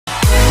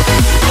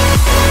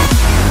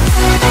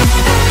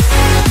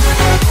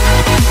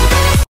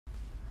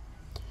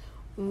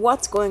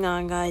What's going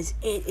on, guys?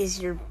 It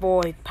is your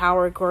boy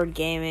Power Chord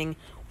Gaming.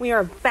 We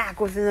are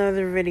back with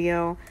another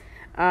video.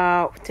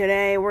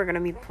 Today we're gonna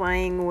be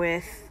playing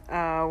with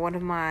one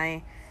of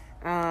my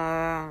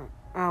friends,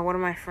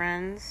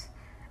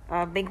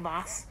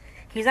 Bigboss.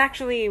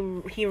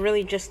 He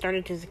really just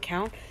started his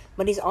account,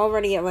 but he's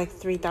already at like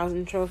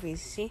 3,000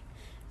 trophies. See,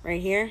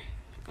 right here.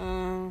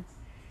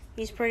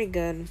 He's pretty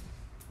good.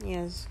 He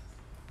has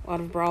a lot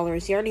of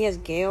brawlers. He already has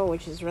Gale,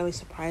 which is really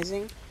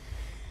surprising.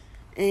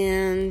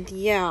 And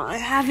yeah, I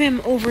have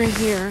him over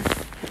here.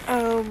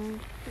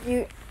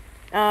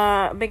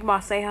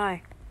 Bigboss, say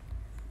hi.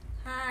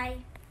 Hi.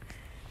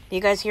 Do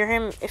you guys hear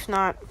him? If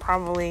not,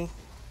 probably.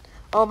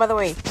 Oh, by the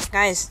way,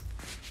 guys,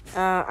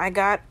 I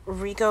got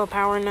Rico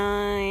Power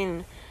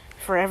 9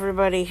 for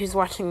everybody who's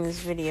watching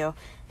this video.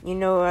 You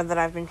know that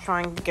I've been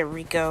trying to get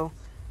Rico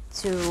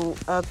to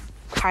a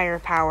higher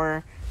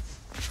power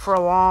for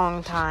a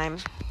long time.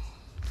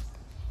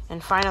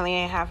 And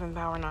finally, I have him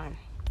Power 9.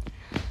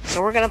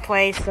 So we're gonna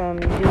play some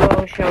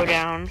duo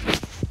showdown.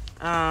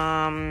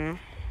 And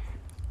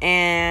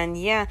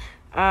yeah,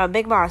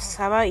 Bigboss,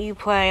 how about you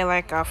play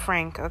like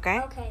Frank,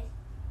 okay? Okay.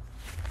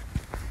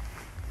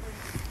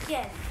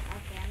 Yes.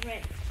 Okay, I'm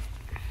ready.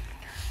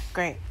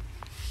 Great.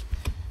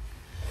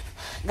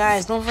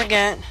 Guys, don't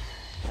forget,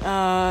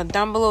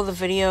 down below the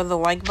video, the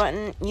like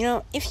button, you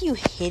know, if you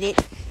hit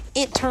it,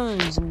 it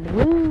turns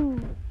blue.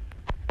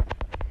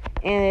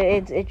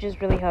 And it just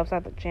really helps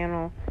out the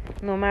channel.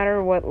 No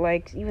matter what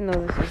likes, even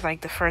though this is like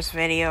the first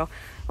video,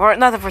 or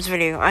not the first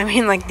video, I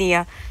mean like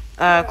the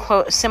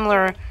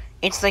similar.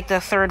 It's like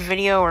the third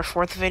video or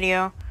fourth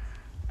video.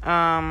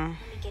 Let me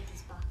get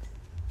this box.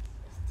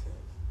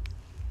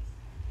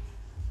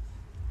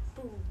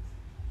 Boom.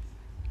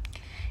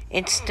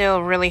 It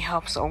still really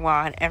helps a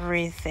lot.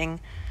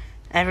 Everything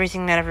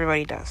that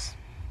everybody does.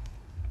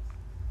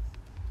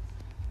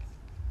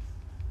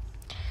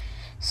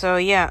 So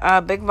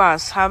yeah,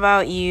 Bigboss, how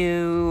about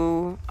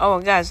you? Oh,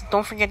 guys,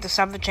 don't forget to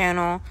sub the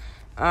channel,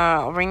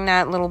 ring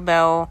that little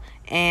bell,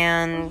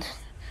 and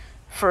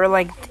for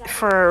weekly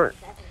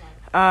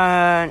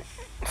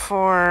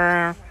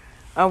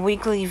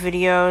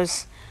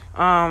videos,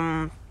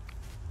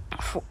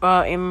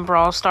 in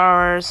Brawl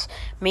Stars.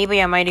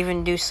 Maybe I might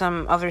even do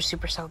some other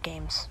Supercell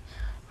games,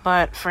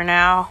 but for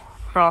now,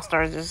 Brawl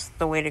Stars is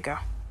the way to go.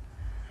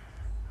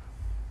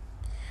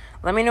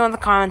 Let me know in the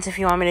comments if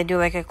you want me to do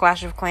like a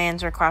Clash of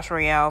Clans or Clash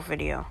Royale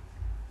video.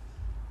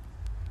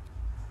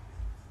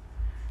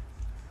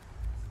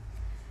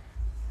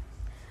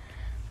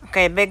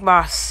 Okay,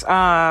 Bigboss,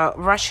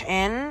 rush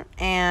in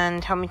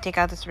and help me take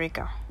out this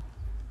Rico.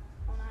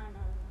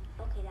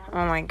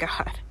 Oh my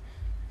god.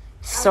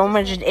 It's so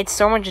much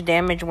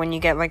damage when you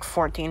get like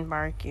 14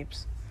 power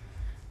cubes.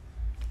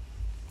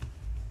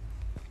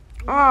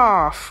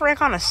 Oh,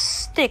 frick on a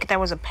stick, that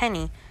was a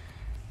penny.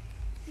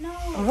 No.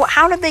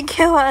 How did they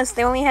kill us?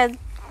 They only had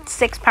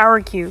 6 power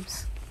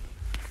cubes.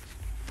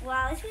 Well,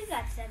 at least we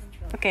got 7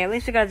 trophies. Okay, at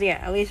least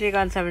we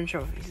got 7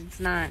 trophies.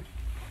 It's not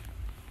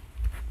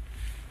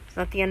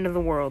the end of the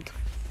world.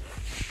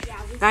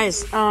 Yeah,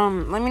 Guys,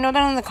 let me know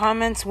down in the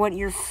comments what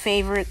your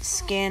favorite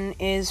skin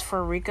is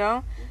for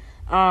Rico.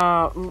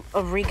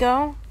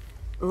 Rico,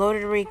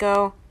 Loaded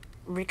Rico,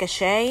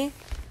 Ricochet,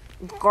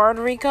 Guard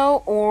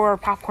Rico, or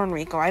Popcorn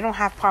Rico. I don't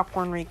have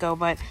Popcorn Rico,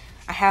 but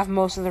I have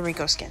most of the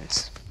Rico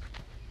skins.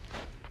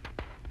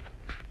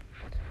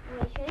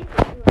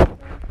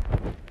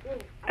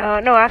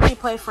 No, actually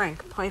play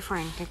Frank.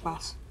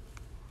 Bigboss.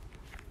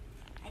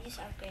 I just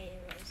upgraded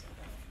Rosa.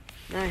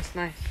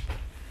 Nice.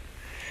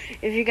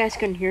 If you guys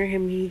couldn't hear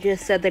him, he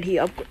just said that he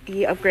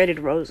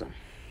upgraded Rosa.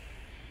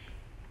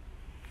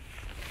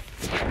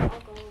 I'll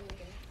go over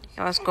there.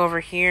 Yeah, let's go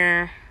over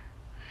here.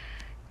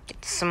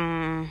 Get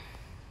some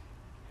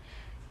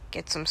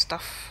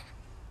stuff.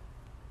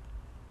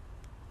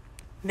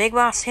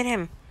 Bigboss, hit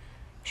him.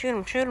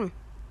 Shoot him.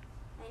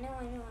 I know.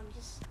 I'm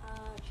just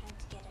trying to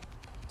get it.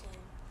 Okay.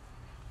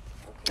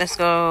 Let's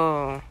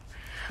go.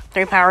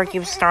 3 power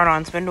cubes start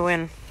on. Spin to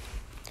win.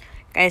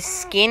 Guys,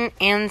 skin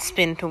and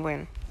spin to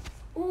win.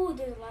 Ooh,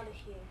 there's a lot of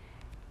here.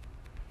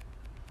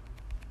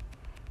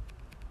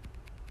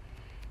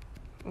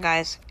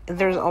 Guys,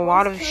 there's a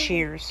lot of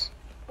shears.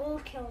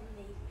 Bull killed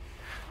me.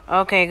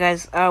 Okay,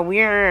 guys,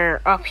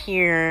 we're up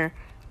here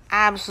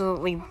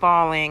absolutely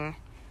balling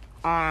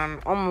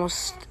on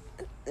almost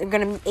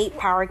gonna be 8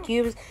 power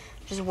cubes.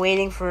 Just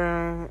waiting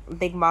for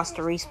Bigboss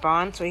to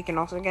respawn so he can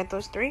also get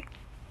those 3.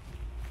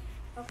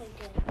 Okay,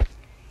 good.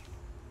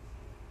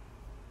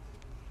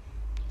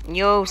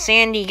 Yo,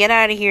 Sandy, get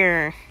out of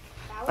here.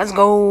 Let's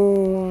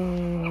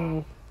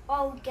go.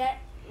 Oh,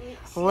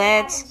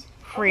 Let's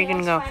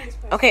freaking go.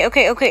 Okay.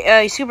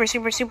 Super.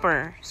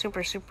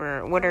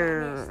 What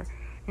are...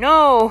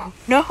 No,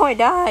 I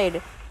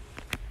died.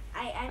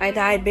 I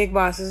died,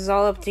 Bigboss. This is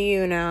all up to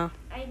you now.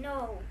 I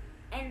know.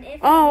 And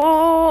if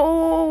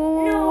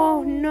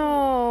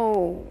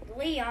No.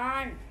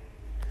 Leon.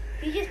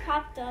 He just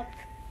popped up.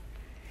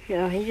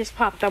 Yeah, he just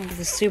popped up with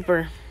a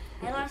super.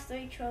 I lost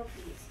 3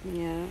 trophies.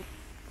 Yeah.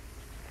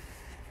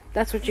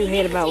 That's what you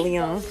hate about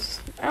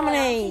Leon's. I'm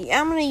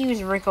gonna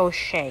use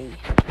Ricochet.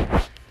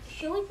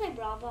 Should we play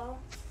Brawl Ball?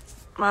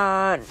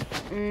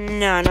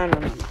 No.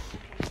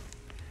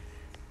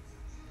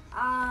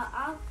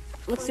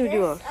 Let's do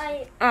duos.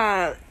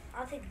 I'll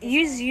take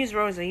this Use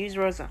Rosa. Use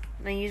Rosa.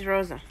 No, use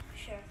Rosa.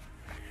 Sure.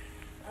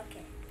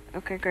 Okay.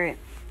 Okay, great.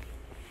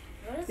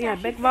 Rosa's Yeah,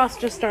 actually Bigboss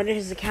just started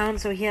his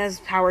account, so he has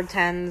power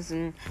 10s,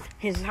 and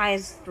his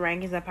highest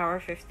rank is at power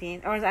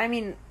 15. Or, I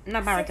mean,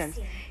 not power 10s.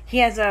 16. He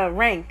has a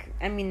rank.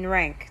 I mean,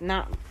 rank.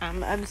 Not,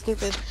 I'm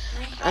stupid.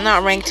 My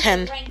Not rank highest 10.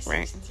 is rank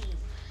Rank. 16.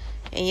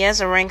 He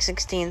has a rank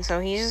 16, so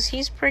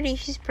he's pretty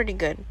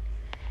good.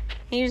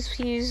 He's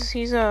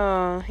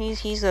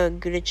a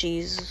good at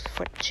cheese,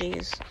 foot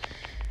cheese.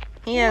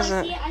 He has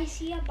I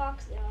see a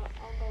box there. I'll go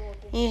open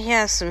it. He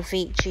has some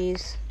feet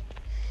cheese.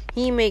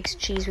 He makes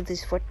cheese with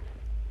his foot.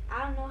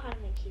 I don't know how to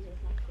make cheese with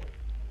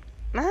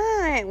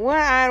my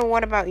foot.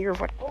 What about your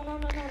foot? Oh, no.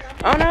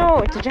 Oh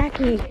no, it's a Not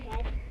Jackie. your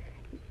head.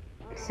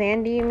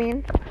 Sandy, you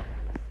mean? I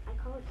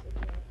call it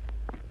cigarette.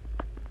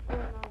 Oh,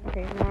 no.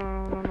 Okay, no.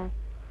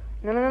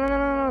 No,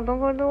 don't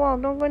go in the wall.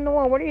 Don't go in the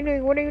wall. What are you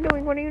doing?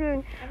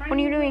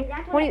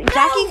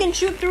 Jackie can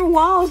shoot through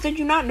walls. Did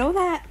you not know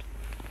that?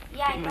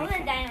 Yeah, I know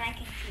that Dynamite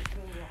can shoot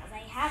through walls. I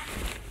have to.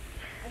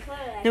 I told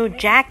her that. No,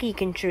 Jackie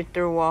can shoot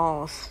through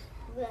walls.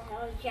 Who the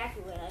hell is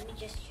Jackie with? Let me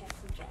just check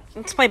who Jackie.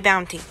 Let's play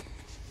Bounty.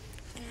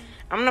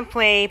 I'm gonna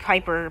play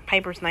Piper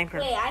Sniper.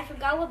 Wait, I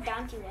forgot what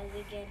Bounty was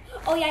again.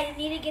 Oh yeah, you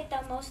need to get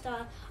the most.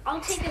 I'll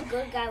take a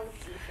good guy with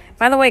defense.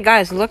 By the way,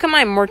 guys, look at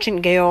my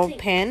Merchant Gale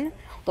pin.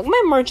 Look at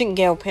my Merchant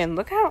Gale pin.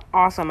 Look how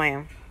awesome I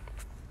am.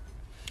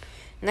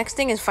 Next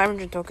thing is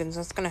 500 tokens.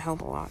 That's gonna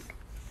help a lot.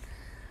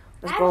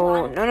 Let's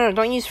go. No,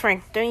 don't use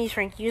Frank.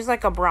 Use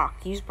like a Brock.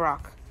 Use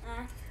Brock.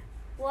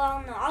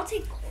 Well, no, I'll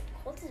take Colt.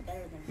 Colt is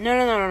better than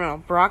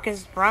No. Brock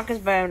is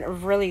better,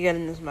 really good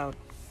in this mode.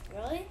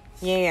 Really?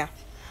 Yeah.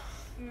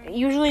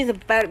 Usually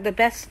the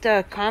best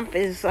comp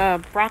is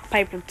Brock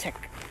Piper Tick.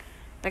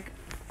 Like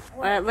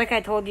I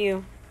told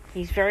you,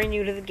 he's very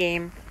new to the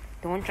game.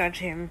 Don't judge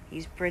him.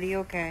 He's pretty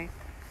okay.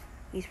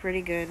 He's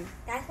pretty good.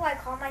 That's why I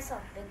call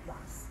myself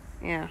Bigboss.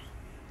 Yeah.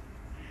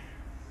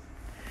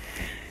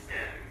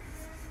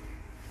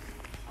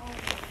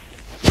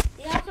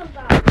 They also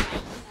got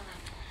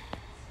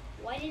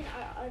why didn't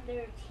our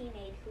other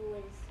teammate who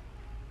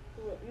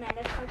man,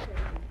 that's so crazy.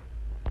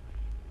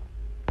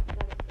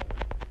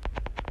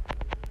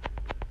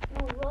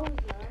 No,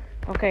 Rosa.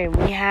 Okay,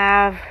 we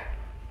have.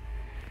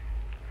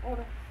 Oh,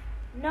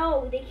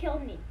 no, they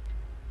killed me.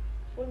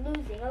 We're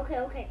losing.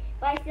 Okay.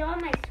 But I still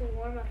have my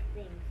swarm of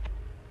things.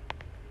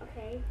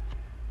 Okay.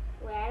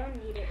 Wait, I don't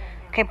need it right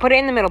now. Okay, put it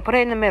in the middle. Put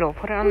it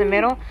on the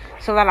middle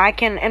so that I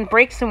can and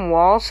break some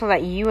walls so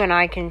that you and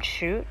I can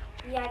shoot.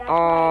 Yeah, that's Oh, what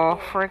I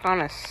did. frick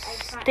on a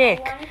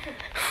stick.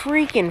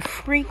 Freaking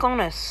freak on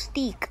a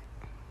steak.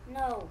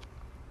 No.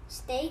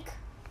 Steak?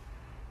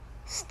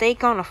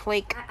 Steak on a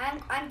flake.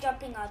 I'm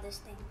jumping on this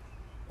thing.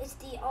 It's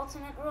the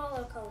ultimate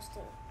roller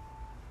coaster.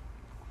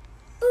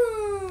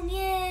 Boom!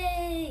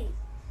 Yay!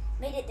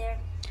 Made it there.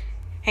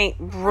 Hey,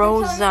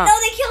 Rosa. No,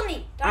 they killed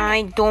me.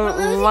 I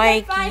don't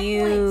like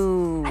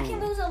you. I can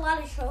lose a lot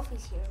of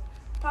trophies here.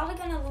 Probably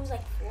gonna lose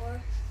like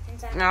 4.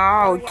 Since I'm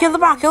No, kill the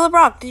Brock.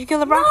 Did you kill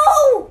the Brock?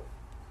 No!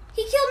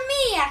 He killed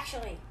me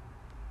actually.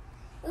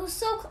 I was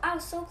so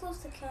close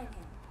to killing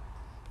him.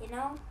 You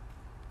know?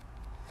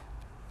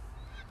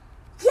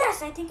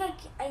 Yes, I think I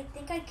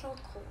killed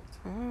Colt.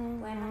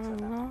 Wait, not so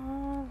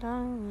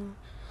bad.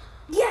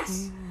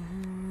 Yes!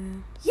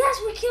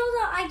 Yes, we killed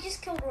I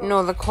just killed Rose.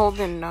 No, the Colt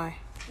didn't die.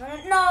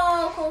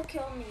 No, Colt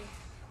killed me.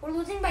 We're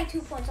losing by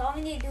 2 points. All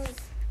we need to do is...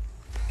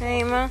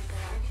 Hey, man.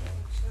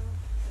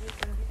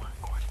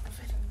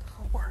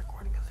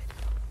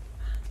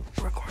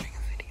 We're recording a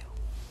video.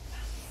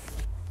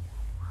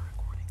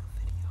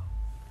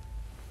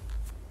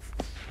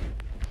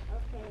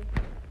 Okay.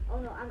 Oh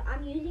no,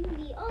 I'm using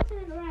the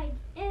ultimate ride.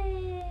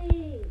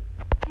 Hey!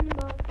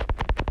 Cannonball.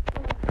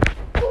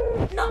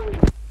 Oh, no!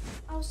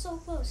 I was so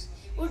close.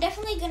 We're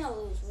definitely gonna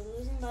lose. We're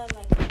losing by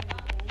like 10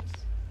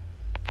 points.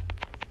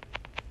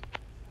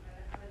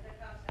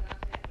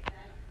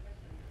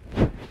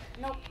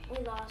 Nope, we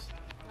lost.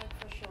 Like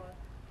for sure.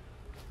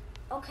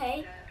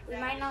 Okay, we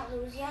might not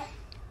lose yet.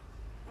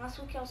 Unless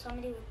we kill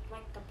somebody with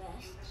like the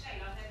best.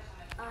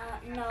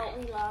 No,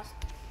 we lost.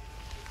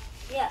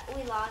 Yeah,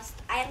 we lost.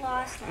 I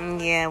lost.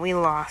 Yeah, we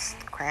lost.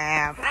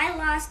 Crap. I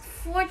lost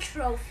 4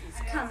 trophies.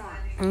 Come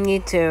on. Me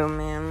too,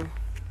 man.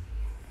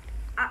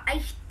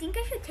 I think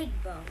I should take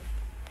Bo.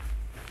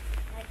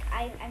 Like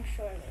I'm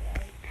sure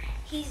that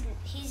he's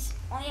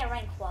only at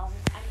rank 12.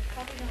 I'm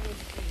probably gonna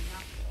lose 3,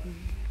 not 4.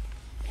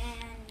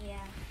 And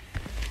yeah.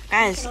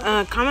 Guys,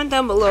 comment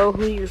down below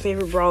who your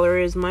favorite brawler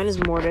is. Mine is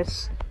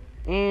Mortis.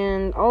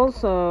 And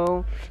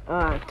also,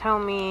 tell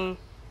me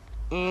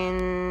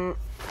in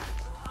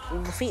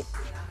the feet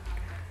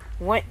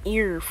what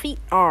your feet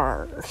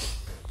are.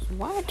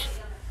 What?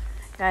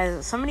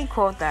 Guys, somebody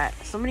quote that.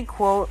 Somebody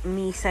quote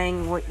me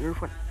saying what your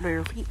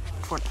feet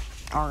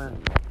are.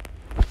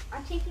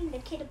 I'm taking the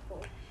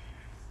catapult.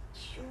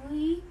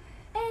 Shui.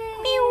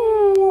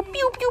 Pew,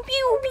 pew, pew,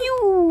 pew,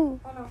 pew.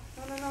 Oh no.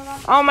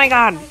 Oh my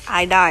god,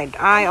 I died.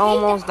 I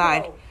almost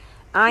died. Crow.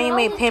 I am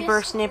a Crow is pipper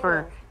just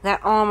snipper crow.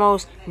 that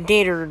almost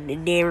dare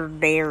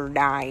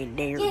died.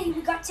 Yeah,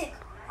 we got sick.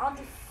 I'll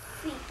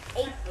defeat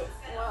 8-bit.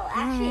 Well,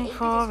 actually, 8-bit is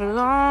For a hard.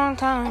 long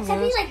time,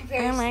 Except he's, like,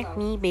 very I like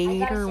slow. me I gotta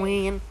better say,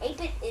 when.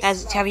 8-bit is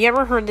As slow. have you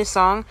ever heard this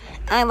song?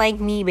 I like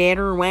me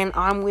better when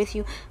I'm with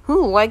you.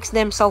 Who likes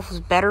themselves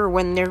better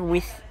when they're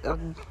with a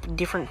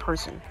different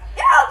person?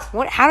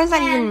 What? How does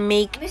that even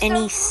make Mr.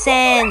 any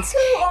sense?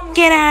 Almost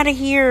Get out of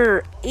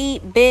here,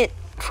 8-bit,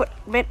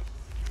 foot-bit.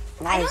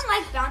 I Guys, don't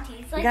like bounty.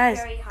 It's like guys,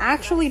 very hard.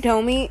 actually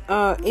tell me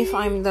if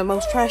I'm the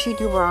most trash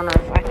YouTuber on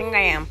earth. I think I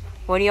am.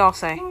 What do y'all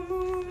say?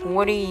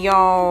 What do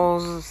y'all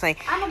say?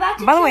 I'm about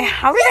to By the kill- way,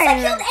 how did yes, I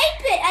I killed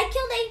 8-bit.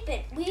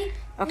 I killed 8-bit.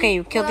 Okay,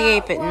 you killed the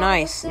 8-bit.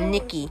 Nice.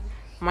 Nikki.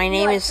 My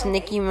name I is killed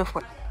Nikki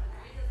Mafoot.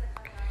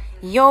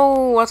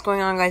 Yo, what's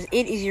going on, guys?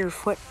 It is your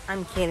foot.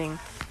 I'm kidding.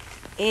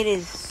 It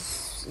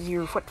is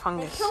your foot They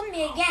fungus. killed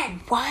me again.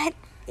 What?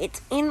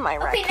 It's in my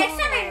Okay, raccoons. next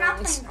time I'm not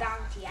playing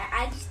bounty.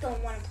 I just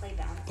don't want to play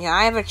bounty. Yeah,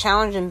 I have a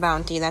challenge in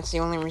Bounty. That's the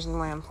only reason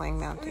why I'm playing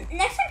Bounty.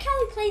 Next time, can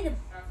we play the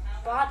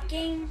bot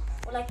game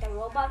or like the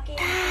robot game?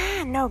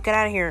 Ah, no, get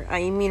out of here.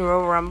 You mean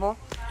Robo Rumble?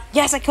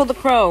 Yes, I killed the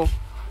crow.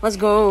 Let's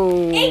go.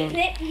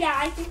 8-bit. Yeah,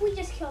 I think we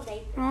just killed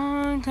 8-bit.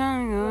 Long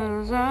time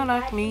ago, I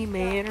like me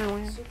better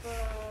when. Super.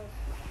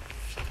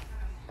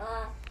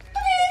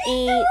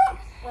 Eight.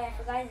 Wait, I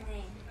forgot his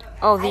name.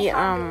 Oh, I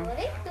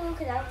can't do it.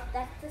 Because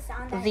that's the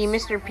sound. the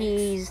Mr.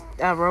 P's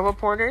Robo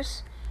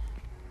Porters.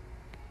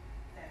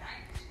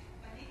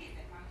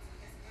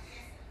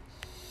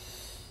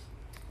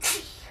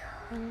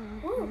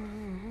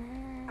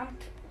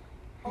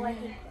 I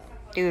hate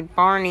Crow. Dude,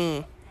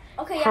 Barney.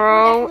 Okay, yeah,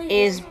 Crow we're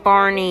definitely is losing.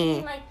 Barney. We're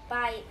losing, like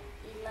by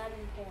 11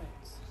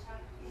 points.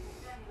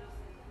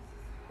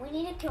 We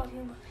need to kill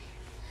him.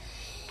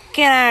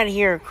 Get out of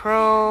here,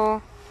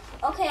 Crow.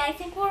 Okay, I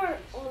think we're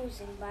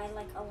losing by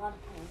like a lot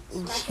of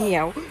points.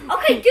 Yeah.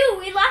 Okay, dude,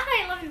 we lost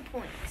by 11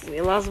 points.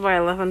 We lost by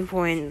 11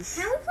 points.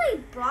 Can we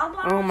play Brawl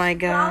Ball? Oh my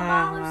Brawl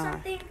Ball or God.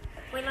 something?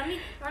 Wait, let me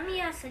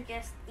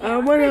suggest. I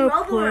let's wanna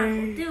Robo play.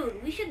 Rumble.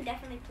 Dude, we should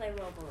definitely play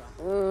Robo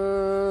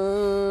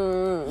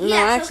Rumble. No,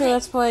 Yes, actually, okay.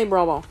 let's play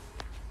Brawl Ball.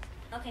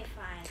 Okay,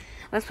 fine.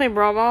 Let's play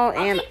Brawl Ball, I'll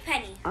and take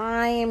Penny.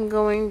 I am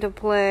going to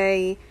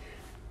play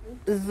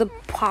the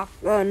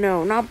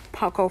no, not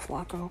Paco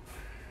Flaco.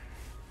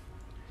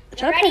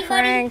 Should I play ready, buddy?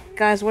 Frank?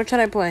 Guys, what should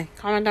I play?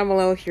 Comment down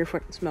below if your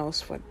foot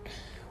smells foot.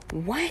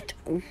 What?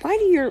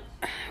 Why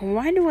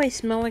do I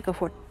smell like a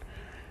foot?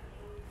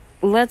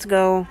 Let's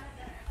go.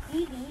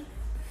 Evie.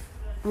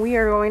 We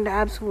are going to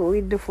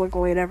absolutely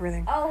defliculate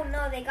everything. Oh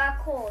no, they got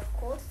cold.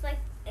 Cold's like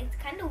it's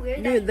kind of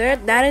weird. Dude,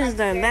 that that you is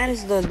get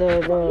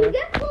the You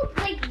get cold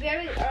like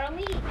very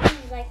early.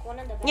 He's like one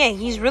of the best. Yeah,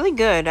 he's really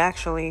good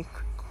actually.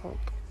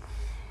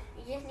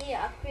 You just need to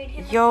upgrade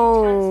him.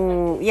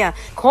 Yo, yeah,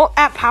 Colt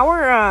at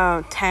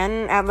power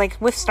 10 at like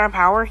with star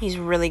power, he's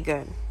really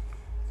good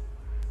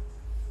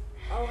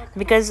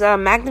because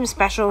Magnum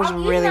Special is I'll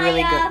use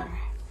really my,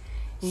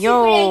 good.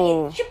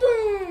 Yo,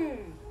 Shaboom!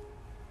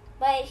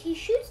 But he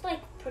shoots like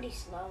pretty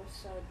slow,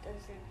 so it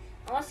doesn't.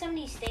 Unless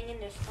somebody's staying in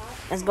their spot.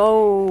 let's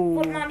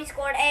go. Good mommy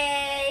scored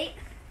 8.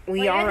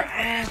 We Wait, are you're the-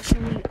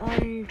 actually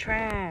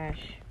untrash.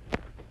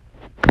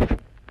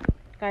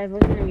 Guys,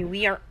 listen to me.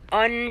 We are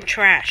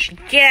untrash.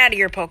 Get out of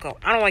here, Poco.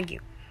 I don't like you.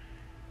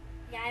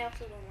 Yeah, I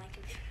also don't like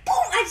him. Boom!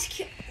 I just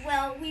killed.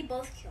 Well, we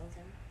both killed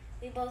him.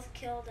 We both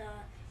killed.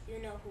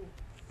 You know who?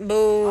 I'll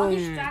Boom.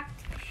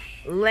 distract.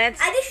 Let's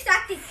I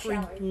distracted Shelly.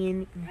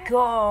 freaking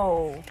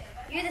go.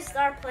 You're the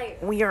star player.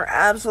 We are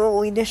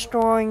absolutely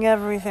destroying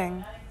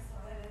everything.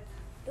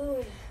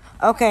 Boom.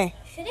 Okay.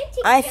 Should I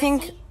take I Jesse?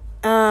 think,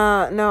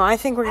 no, I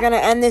think we're gonna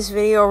end this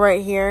video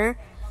right here.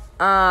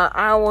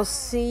 I will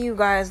see you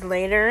guys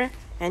later,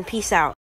 and peace out.